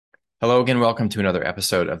Hello again. Welcome to another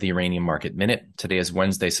episode of the Uranium Market Minute. Today is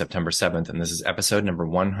Wednesday, September 7th, and this is episode number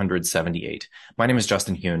 178. My name is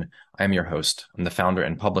Justin Hune. I am your host. I'm the founder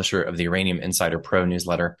and publisher of the Uranium Insider Pro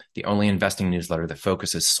newsletter, the only investing newsletter that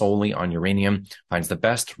focuses solely on uranium, finds the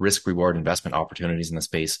best risk-reward investment opportunities in the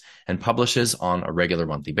space, and publishes on a regular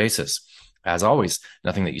monthly basis. As always,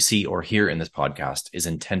 nothing that you see or hear in this podcast is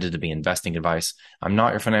intended to be investing advice. I'm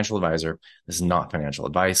not your financial advisor. This is not financial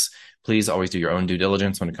advice. Please always do your own due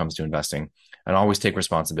diligence when it comes to investing and always take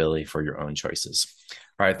responsibility for your own choices.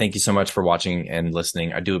 All right. Thank you so much for watching and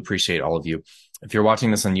listening. I do appreciate all of you. If you're watching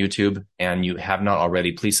this on YouTube and you have not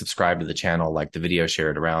already, please subscribe to the channel, like the video, share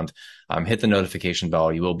it around, hit the notification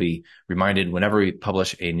bell. You will be reminded whenever we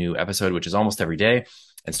publish a new episode, which is almost every day.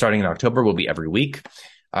 And starting in October will be every week.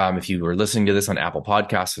 If you were listening to this on Apple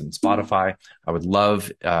Podcasts and Spotify, I would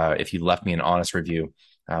love if you left me an honest review.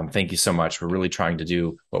 Thank you so much. We're really trying to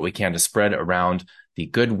do what we can to spread around the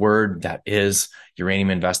good word that is uranium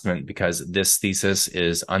investment, because this thesis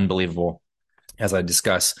is unbelievable. As I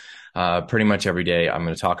discuss pretty much every day, I'm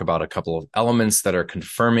going to talk about a couple of elements that are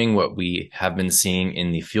confirming what we have been seeing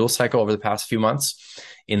in the fuel cycle over the past few months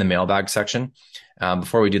in the mailbag section.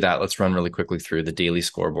 Before we do that, let's run really quickly through the daily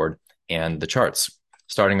scoreboard and the charts.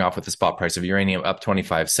 Starting off with the spot price of uranium up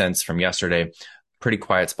 25 cents from yesterday. Pretty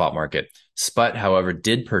quiet spot market. SPUT, however,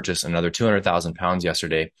 did purchase another 200,000 pounds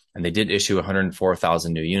yesterday, and they did issue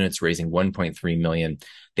 104,000 new units, raising 1.3 million.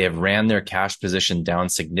 They have ran their cash position down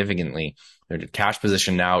significantly. Their cash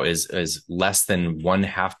position now is less than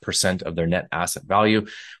 0.5% of their net asset value,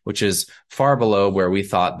 which is far below where we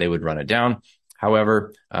thought they would run it down.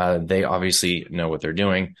 However, they obviously know what they're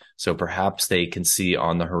doing, so perhaps they can see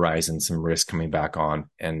on the horizon some risk coming back on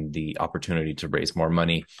and the opportunity to raise more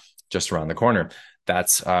money just around the corner.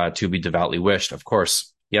 That's to be devoutly wished. Of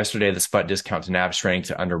course, yesterday the SPUT discount to NAV shrank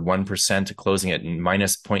to under 1%, closing at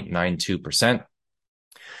minus 0.92%.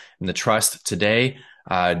 And the trust today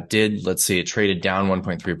it traded down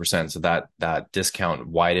 1.3%, so that discount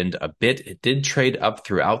widened a bit. It did trade up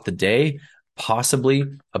throughout the day, possibly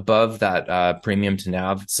above that premium to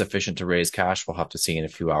NAV, sufficient to raise cash. We'll have to see in a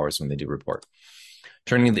few hours when they do report.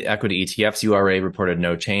 Turning to the equity ETFs, URA reported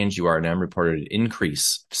no change. URNM reported an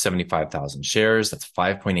increase of 75,000 shares. That's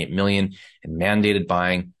 5.8 million in mandated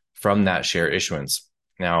buying from that share issuance.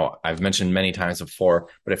 Now, I've mentioned many times before,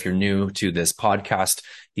 but if you're new to this podcast,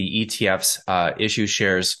 the ETFs issue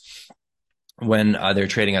shares when they're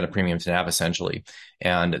trading at a premium to NAV, essentially.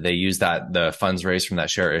 And they use the funds raised from that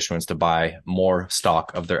share issuance to buy more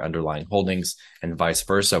stock of their underlying holdings, and vice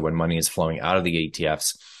versa. When money is flowing out of the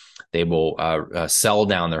ETFs, they will sell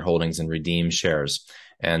down their holdings and redeem shares.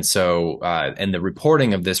 And so, and the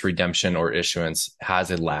reporting of this redemption or issuance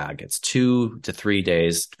has a lag. It's 2 to 3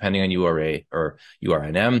 days, depending on URA or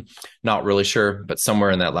URNM. Not really sure, but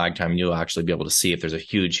somewhere in that lag time, you'll actually be able to see if there's a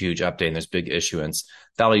huge update and there's big issuance.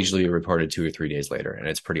 That'll usually be reported 2 or 3 days later, and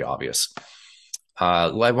it's pretty obvious.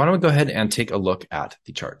 Why don't we go ahead and take a look at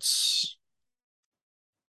the charts?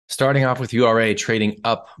 Starting off with URA trading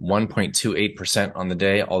up 1.28% on the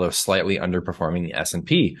day, although slightly underperforming the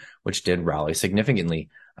S&P, which did rally significantly.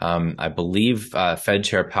 I believe Fed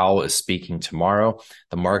Chair Powell is speaking tomorrow.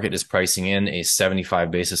 The market is pricing in a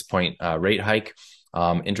 75 basis point rate hike.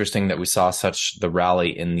 Interesting that we saw the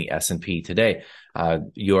rally in the S&P today.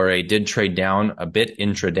 URA did trade down a bit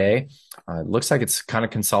intraday. Looks like it's kind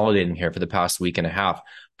of consolidating here for the past week and a half,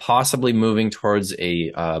 possibly moving towards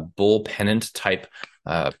a bull pennant type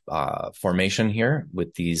formation here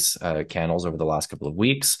with these candles over the last couple of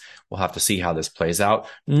weeks. We'll have to see how this plays out.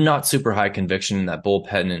 Not super high conviction in that bull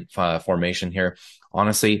pennant formation here.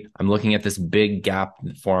 Honestly, I'm looking at this big gap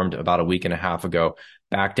that formed about a week and a half ago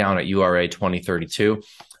back down at URA 2032.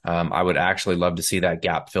 I would actually love to see that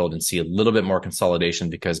gap filled and see a little bit more consolidation,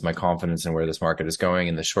 because my confidence in where this market is going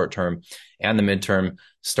in the short term and the midterm,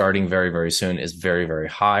 starting very, very soon, is very, very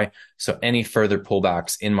high. So any further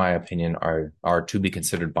pullbacks, in my opinion, are to be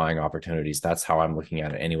considered buying opportunities. That's how I'm looking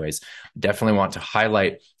at it anyways. Definitely want to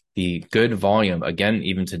highlight the good volume, again,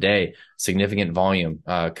 even today, significant volume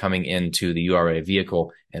coming into the URA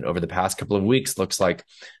vehicle. And over the past couple of weeks, looks like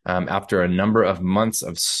after a number of months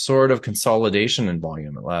of sort of consolidation in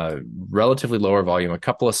volume, relatively lower volume, a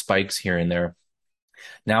couple of spikes here and there,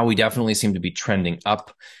 now we definitely seem to be trending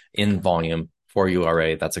up in volume for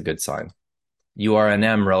URA. That's a good sign.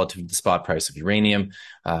 URNM relative to the spot price of uranium,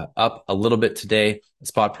 up a little bit today. The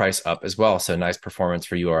spot price up as well. So nice performance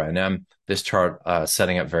for URNM. This chart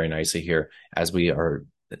setting up very nicely here as we are,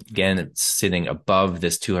 again, sitting above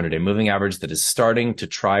this 200-day moving average that is starting to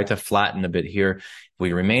try to flatten a bit here. If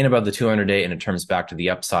we remain above the 200-day and it turns back to the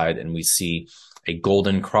upside and we see a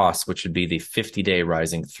golden cross, which would be the 50-day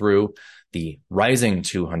rising through the rising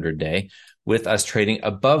 200-day, with us trading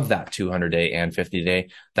above that 200-day and 50-day.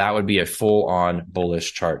 That would be a full-on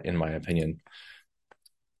bullish chart, in my opinion.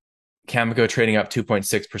 Cameco trading up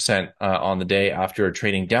 2.6% on the day after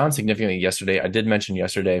trading down significantly yesterday. I did mention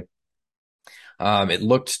yesterday, it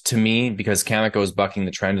looked to me, because Cameco was bucking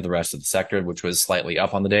the trend of the rest of the sector, which was slightly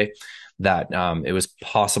up on the day, that it was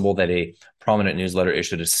possible that a prominent newsletter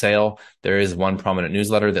issued a sale. There is one prominent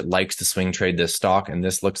newsletter that likes to swing trade this stock, and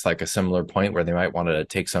this looks like a similar point where they might want to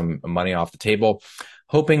take some money off the table,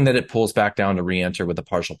 hoping that it pulls back down to re-enter with a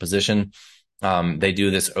partial position. They do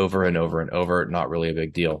this over and over and over, not really a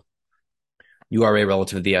big deal. URA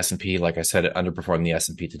relative to the S&P, like I said, it underperformed the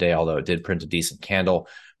S&P today, although it did print a decent candle,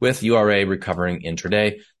 with URA recovering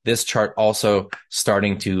intraday. This chart also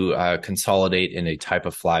starting to consolidate in a type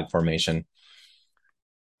of flag formation.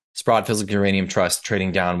 Sprott Physical Uranium Trust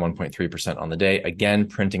trading down 1.3% on the day, again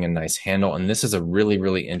printing a nice handle. And this is a really,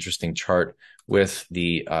 really interesting chart, with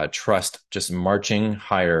the trust just marching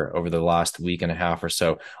higher over the last week and a half or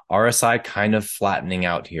so. RSI kind of flattening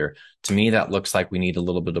out here. To me, that looks like we need a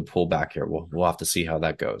little bit of pullback here. We'll have to see how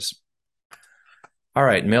that goes. All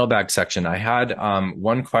right, mailbag section. I had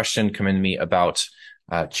one question come in to me about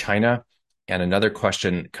China, and another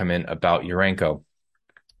question come in about Urenco.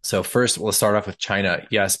 So first, we'll start off with China.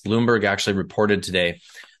 Yes, Bloomberg actually reported today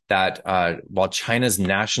that while China's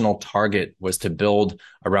national target was to build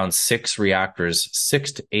around 6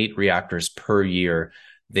 to 8 reactors per year,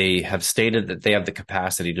 they have stated that they have the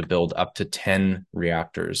capacity to build up to 10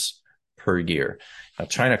 reactors per year. Now,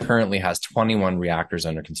 China currently has 21 reactors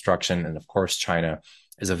under construction, and of course, China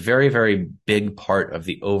is a very, very big part of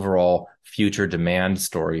the overall future demand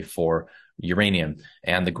story for uranium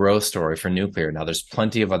and the growth story for nuclear. Now, there's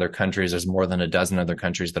plenty of other countries. There's more than a dozen other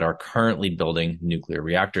countries that are currently building nuclear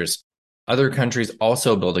reactors. Other countries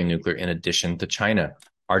also building nuclear in addition to China: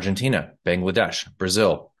 Argentina, Bangladesh,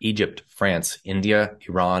 Brazil, Egypt, France, India,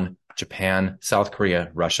 Iran, Japan, South Korea,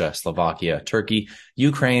 Russia, Slovakia, Turkey,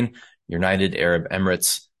 Ukraine, United Arab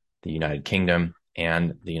Emirates, the United Kingdom,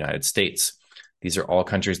 and the United States. These are all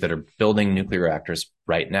countries that are building nuclear reactors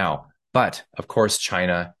right now. But of course,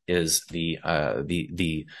 China is the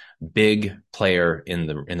big player in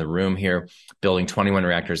the room here, building 21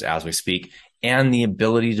 reactors as we speak, and the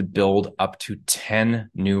ability to build up to 10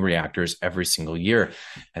 new reactors every single year.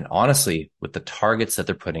 And honestly, with the targets that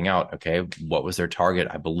they're putting out, okay, what was their target?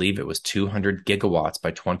 I believe it was 200 gigawatts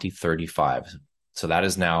by 2035. So that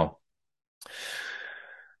is now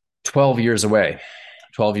 12 years away.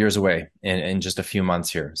 12 years away in just a few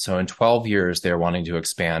months here. So in 12 years, they're wanting to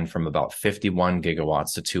expand from about 51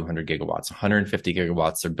 gigawatts to 200 gigawatts, 150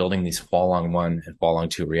 gigawatts. They're building these Hualong 1 and Hualong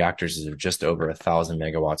 2 reactors that are just over 1,000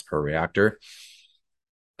 megawatts per reactor.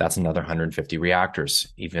 That's another 150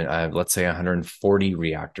 reactors, even let's say 140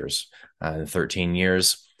 reactors in 13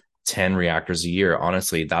 years, 10 reactors a year.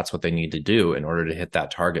 Honestly, that's what they need to do in order to hit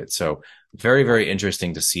that target. So very, very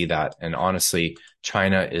interesting to see that. And honestly,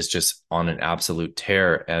 China is just on an absolute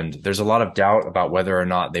tear. And there's a lot of doubt about whether or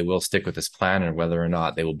not they will stick with this plan and whether or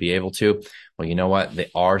not they will be able to. Well, you know what? They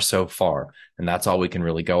are so far. And that's all we can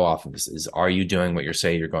really go off of is are you doing what you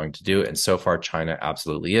say you're going to do? And so far, China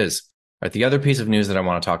absolutely is. All right, the other piece of news that I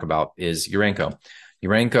want to talk about is Urenco.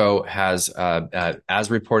 Urenco has, as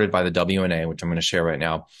reported by the WNA, which I'm going to share right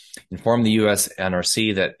now, informed the U.S.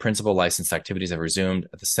 NRC that principal licensed activities have resumed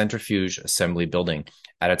at the centrifuge assembly building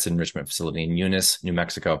at its enrichment facility in Eunice, New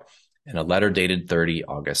Mexico, in a letter dated 30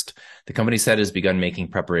 August. The company said it has begun making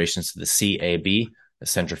preparations to the CAB, the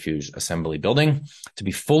centrifuge assembly building, to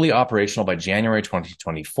be fully operational by January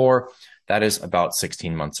 2024. That is about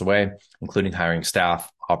 16 months away, including hiring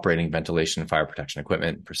staff, operating ventilation and fire protection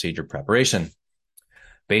equipment, and procedure preparation.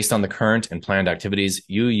 Based on the current and planned activities,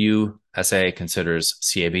 UUSA considers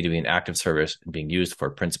CAB to be an active service and being used for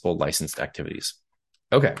principal licensed activities.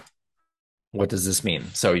 Okay, what does this mean?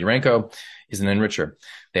 So Urenco is an enricher.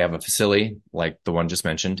 They have a facility like the one just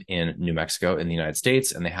mentioned in New Mexico in the United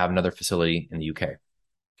States, and they have another facility in the UK.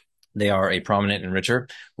 They are a prominent enricher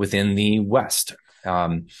within the West.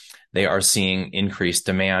 They are seeing increased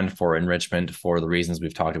demand for enrichment for the reasons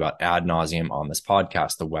we've talked about ad nauseum on this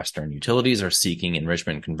podcast. The Western utilities are seeking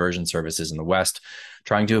enrichment and conversion services in the West,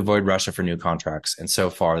 trying to avoid Russia for new contracts. And so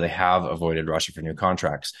far, they have avoided Russia for new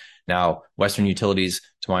contracts. Now, Western utilities,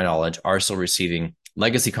 to my knowledge, are still receiving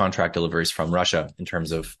legacy contract deliveries from Russia in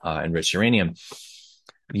terms of enriched uranium.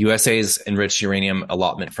 USA's enriched uranium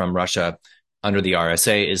allotment from Russia under the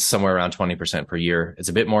RSA is somewhere around 20% per year. It's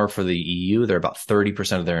a bit more for the EU. They're about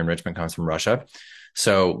 30% of their enrichment comes from Russia.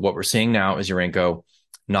 So what we're seeing now is Urenco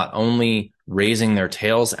not only raising their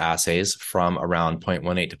tails assays from around 0.18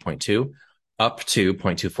 to zero point 0.2 up to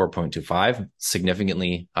 0.24, 0.25,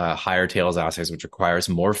 significantly higher tails assays, which requires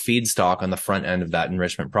more feedstock on the front end of that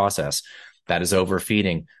enrichment process. That is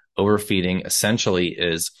overfeeding. Overfeeding essentially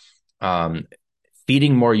is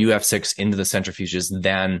feeding more UF6 into the centrifuges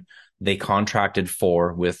than they contracted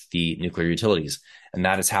for with the nuclear utilities. And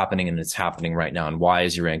that is happening, and it's happening right now. And why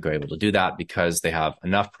is Urenco able to do that? Because they have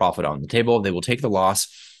enough profit on the table. They will take the loss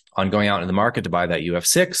on going out in the market to buy that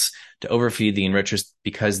UF6 to overfeed the enrichers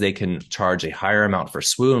because they can charge a higher amount for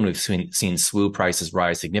SWU. And we've seen SWU prices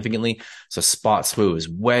rise significantly. So spot SWU is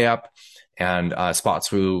way up, and spot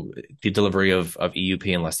SWU, the delivery of EUP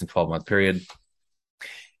in less than 12-month period.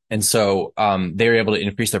 And so they're able to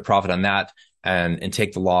increase their profit on that and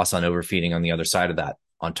take the loss on overfeeding on the other side of that.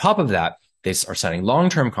 On top of that, they are signing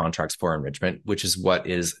long-term contracts for enrichment, which is what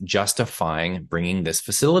is justifying bringing this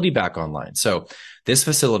facility back online. So this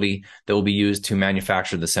facility that will be used to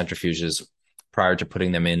manufacture the centrifuges prior to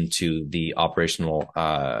putting them into the operational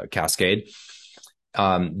cascade.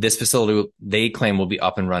 This facility, they claim, will be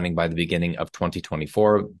up and running by the beginning of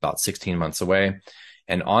 2024, about 16 months away.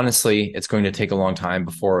 And honestly, it's going to take a long time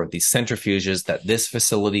before the centrifuges that this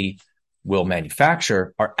facility will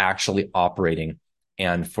manufacture are actually operating,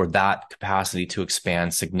 and for that capacity to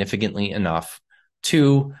expand significantly enough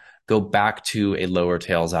to go back to a lower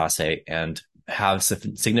tails assay and have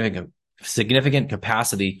significant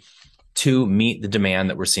capacity to meet the demand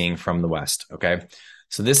that we're seeing from the West. Okay.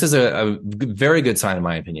 So this is a very good sign, in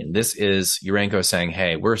my opinion. This is Urenco saying,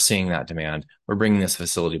 hey, we're seeing that demand. We're bringing this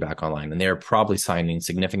facility back online. And they're probably signing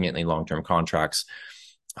significantly long-term contracts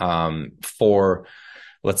for,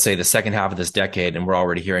 let's say, the second half of this decade. And we're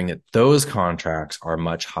already hearing that those contracts are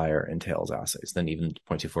much higher in tails assays than even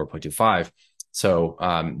 0.24, 0.25. So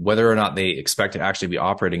whether or not they expect to actually be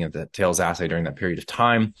operating at the tails assay during that period of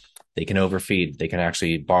time, they can overfeed. They can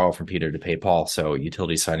actually borrow from Peter to pay Paul. So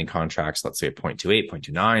utilities signing contracts, let's say at 0.28,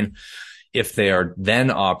 0.29. If they are then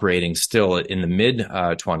operating still in the mid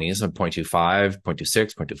 20s of 0.25,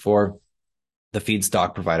 0.26, 0.24, the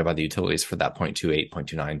feedstock provided by the utilities for that 0.28,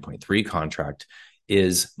 0.29, 0.3 contract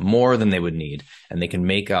is more than they would need. And they can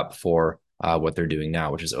make up for what they're doing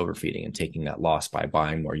now, which is overfeeding and taking that loss by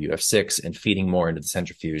buying more UF6 and feeding more into the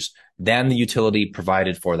centrifuge than the utility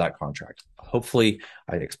provided for that contract. Hopefully,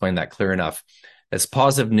 I explained that clear enough. It's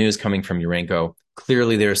positive news coming from Urenco.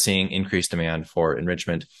 Clearly, they're seeing increased demand for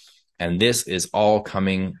enrichment, and this is all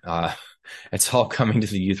coming. It's all coming to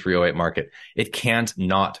the U3O8 market. It can't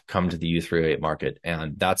not come to the U3O8 market,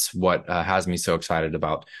 and that's what has me so excited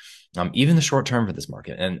about even the short term for this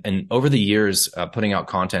market. And over the years, putting out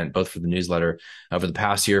content, both for the newsletter, over the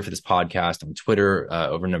past year for this podcast, on Twitter,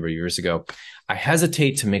 over a number of years ago, I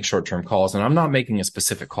hesitate to make short-term calls, and I'm not making a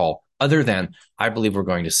specific call other than I believe we're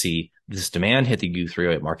going to see this demand hit the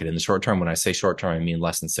U3O8 market in the short term. When I say short term, I mean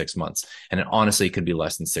less than 6 months. And it honestly could be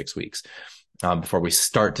less than 6 weeks before we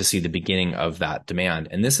start to see the beginning of that demand.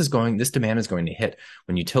 And this demand is going to hit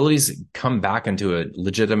when utilities come back into a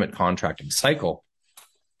legitimate contracting cycle.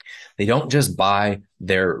 They don't just buy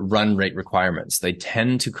their run rate requirements. They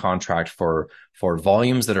tend to contract for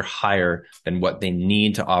volumes that are higher than what they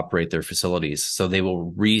need to operate their facilities. So they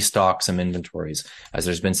will restock some inventories as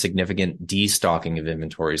there's been significant destocking of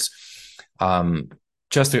inventories.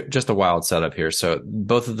 Just a wild setup here. So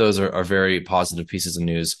both of those are very positive pieces of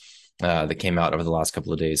news that came out over the last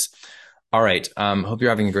couple of days. All right. Hope you're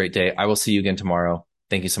having a great day. I will see you again tomorrow.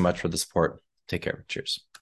 Thank you so much for the support. Take care. Cheers.